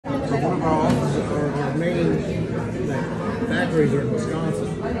factories are in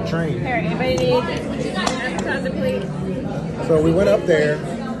Wisconsin. Train. Here, anybody need appetizer, please? So we went up there,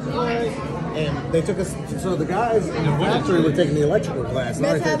 and they took us. So the guys in the factory were taking the electrical class, and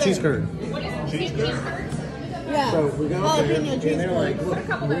I took cheese curd. Cheese curd? Yeah. So we got up there, and they're like,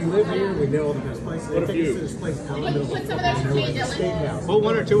 "Look, we live here. We know all the best places." They take us to this place called Put some of those Steakhouse. Put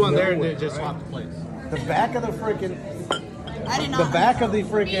one or two on there, and then just swap the plates. The back of the freaking. The back of the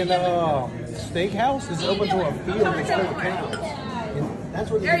freaking steakhouse is open to a field that's full of cows. And that's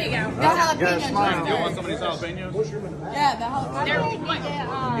where there you go. The jalapeno. You want some of these jalapenos? Yeah, the jalapeno.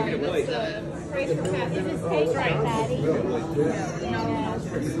 There, what's the phrase for Patty? Is this steak right, Patty?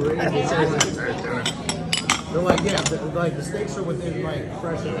 They're like, yeah, like the steaks are within like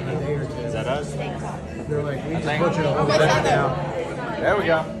fresh in a day or two. Is that us? They're like, we just butchered a whole thing down. There we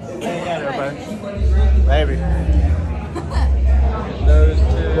go. Hey, everybody. Baby. Those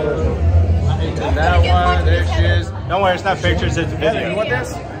two. That one. There she is. Don't worry, it's not pictures, it's video. You want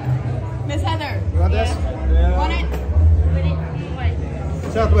this? Miss Heather. You want this? Yeah. Want it?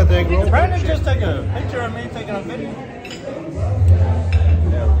 Talk about that, girl. Brandon just take a picture of me taking a video.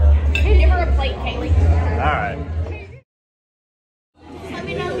 Give her a plate, Kayleigh. Alright. Let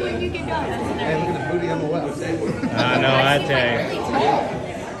me know when you get done. Hey, look at the booty on the left. I know, I tell you.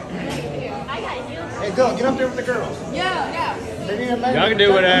 Hey, go, get up there with the girls. Yeah. Y'all can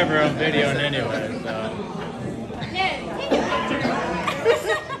do whatever I'm videoing anyway, so.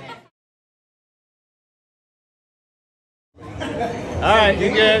 Alright, you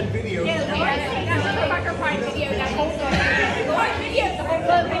good?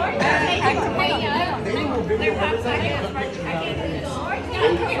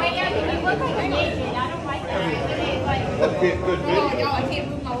 That'd be a good video.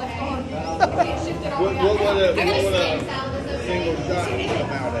 What would a single shot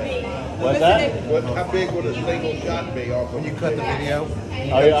come out at? What's that? How big would a single shot be off When you cut the video?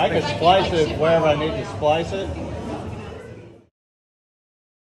 Oh yeah, I can splice it wherever I need to splice it.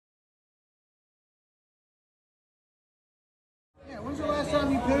 Yeah, when's the last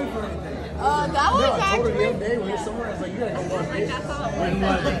time you paid for anything? That was I told her the actually. other day when we were somewhere, I was like, you gotta go watch this.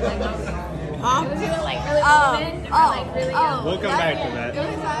 We'll come back to that.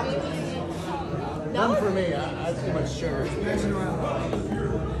 None for me. I too much sugar.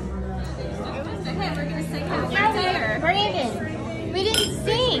 Brandon, we didn't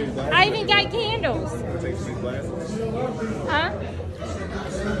sing. I even got candles. Huh?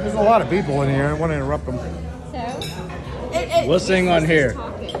 There's a lot of people in here. I don't want to interrupt them. So? We'll sing on here.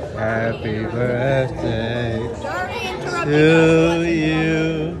 Happy birthday to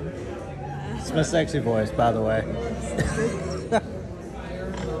you. It's my sexy voice, by the way.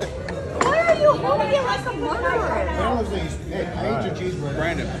 Why are you holding it like a murderer? Hey, I ate your cheeseburger.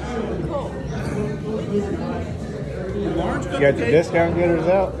 Brandon. You got the discount getters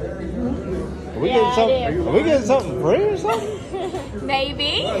out? Are we getting something? Are we getting something free or something?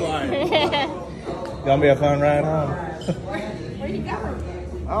 Maybe. Gonna be a fun ride home. Where you going?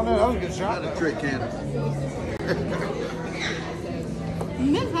 I don't know. That was a good shot. a trick can?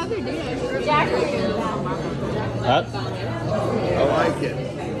 Miss Heather did. Huh? I like it.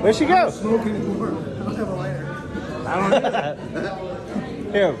 Where'd she go? Smoking in the work. I don't have a lighter. I don't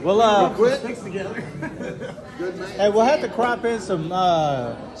know. Here, we'll Quit. Sticks together. Good man. hey, we'll have to crop in some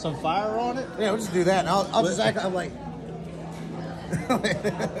fire on it. Yeah, we'll just do that. And I'll just act. I'm like.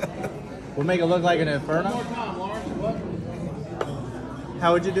 We'll make it look like an inferno.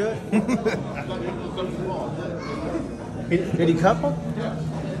 How would you do it? Did he cup them? Yeah.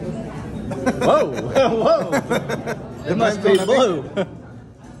 Whoa, whoa! It must be blue. All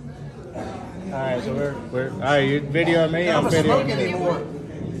right, so we're all right. You videoing me? I'm videoing you. Anymore.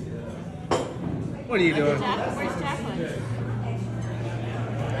 What are you doing? Where's Jacylyn?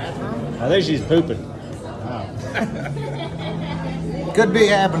 I think she's pooping. Could be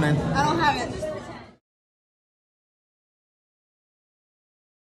happening. I don't have it.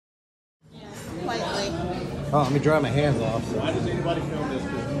 Quietly. Oh, let me dry my hands off. Why does anybody film this?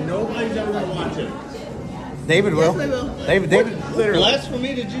 Because nobody's ever gonna watch it. David will. Yes, we will. David, literally.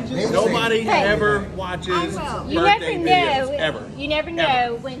 Blasphemy? Did you just? Nobody Hey. ever watches You birthday never videos, know. ever. You never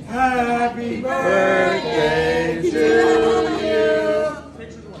know when. Happy birthday to you.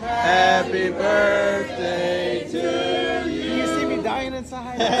 Happy birthday to you. You see me dying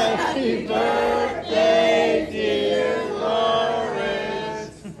inside. Happy birthday, dear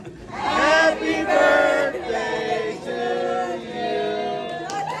Lawrence. Happy birthday to you.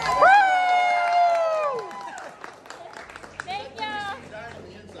 Thank y'all.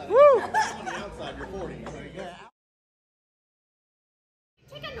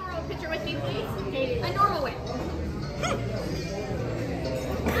 Take a normal picture with me, please. A normal one.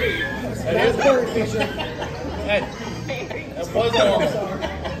 That's Bird Fisher. Hey, that was all.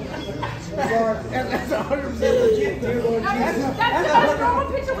 That's 100% legit, dude. That's the most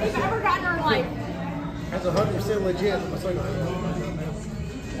normal picture we've ever gotten in our life. That's 100% legit. It's like,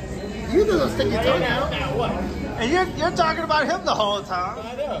 you do those stick your tongue out. Now what? And you're talking about him the whole time.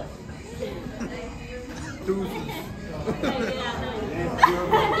 I know.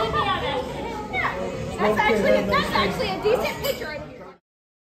 That's actually a decent picture.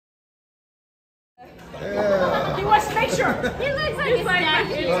 He wants to make sure. He looks like he's like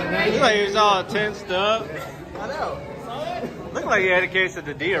Looks like he's all tensed up. I know. Looked like he had a case of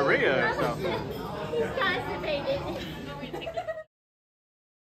the diarrhea or something. He's constipated.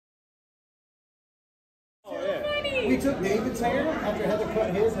 We took David's hair after Heather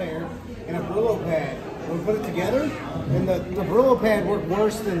cut his hair and a Brillo pad. We put it together, and the Brillo pad worked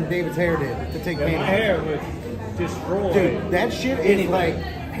worse than David's hair did to take My pain. hair was destroyed. Dude, that shit is like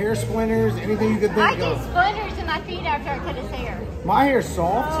hair splinters, anything you could I think get of. splinters in my feet after I cut his hair. My hair's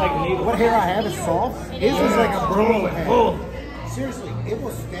soft. What hair I have is soft. His is like a Brillo pad. Seriously, it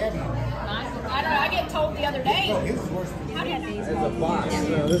will stab you. I don't know. I get told the other day. His is worse than How did these? It's a box.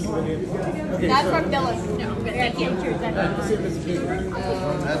 This is what it is. Okay, That's from Phyllis. No, but thank you. Let's see if it's big.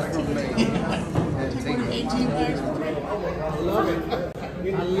 That's from me. 18 bucks. I love it.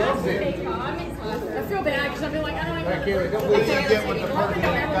 I love it. I feel bad because I feel like I don't even. All right, Kayleigh, don't believe you get what the person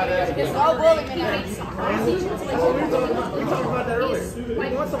got after. It's all bully me. We talked about that earlier.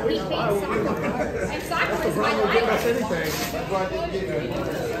 Like, we played soccer. And soccer is my Give us life. anything.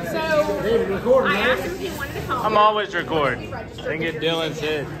 So, David, record, I man. asked him if he wanted to come. I'm always recording. Then get Dylan's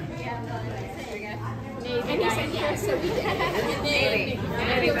head. And he said yes, so we did. Maybe.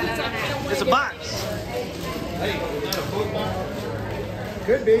 It's a box.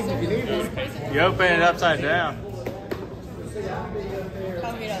 Could be if you need it. You open it upside down.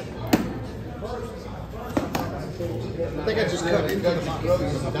 I think I just cut into the box.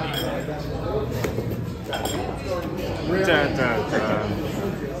 Dun, dun, dun.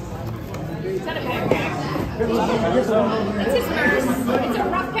 Is that a backpack? It's his nurse. It's a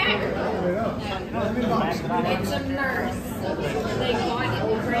rough pack. It's a nurse. They got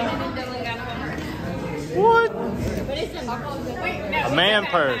it. Brandon and Dylan got it. What? But it's a wait, no, A man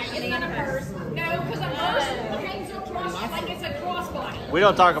purse. It's not a purse. No, because a purse hangs across like it's a crossbody. We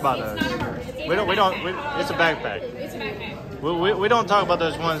don't talk about It's those. not a purse. It's We don't. It's a backpack. It's a backpack. We don't talk about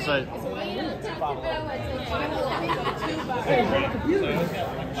those ones that.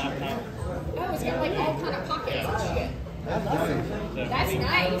 Oh, it's got like all kind of pockets and shit. That's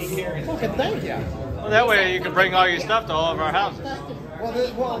nice. Fucking thank you. Well, that way you can bring all your stuff to all of our houses.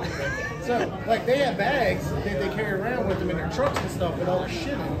 So like they have bags that they carry around with them in their trucks and stuff with all their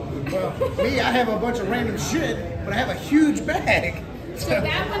shit in it. Well, me, I have a bunch of random shit, but I have a huge bag. So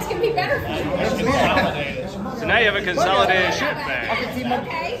that one's gonna be better for you. Yeah. So now you have a consolidated shit I bag.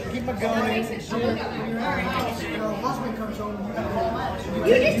 can keep my gun in and shit. Husband comes home, you gotta haul out.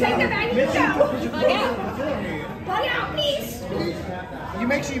 You just take the bag and go. Bug out, please. You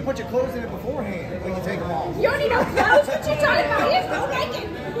make sure you put your clothes in it beforehand when you take them off. You don't need no clothes. What you talking about? He's no naked.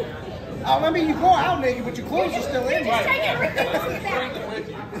 Oh, I mean, you go out naked, but your clothes are still in You just there. take everything off the back.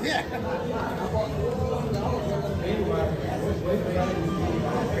 Yeah.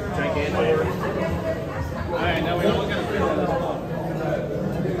 Alright, now we all gotta figure that out.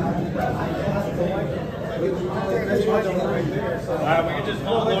 Alright, we can just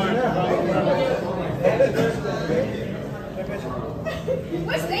hold on.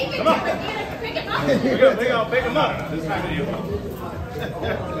 What's David doing? You're gonna pick him up. We're gonna pick him up. This time of year.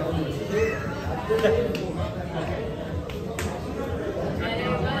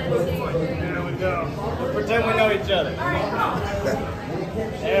 There we go. Pretend we know each other.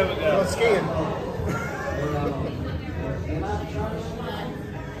 There we go. Let's skiing.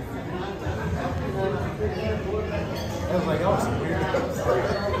 I was like, oh, some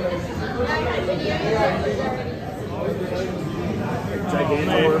weird.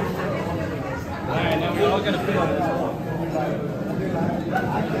 Gigantor. Alright, now we all gotta feel this.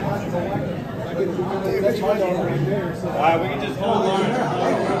 That's my dog right there. So. Alright, we can just hold on.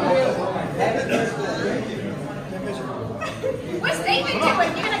 What's David doing?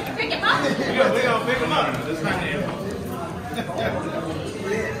 You're gonna pick him up. We're gonna pick him up. This time of year.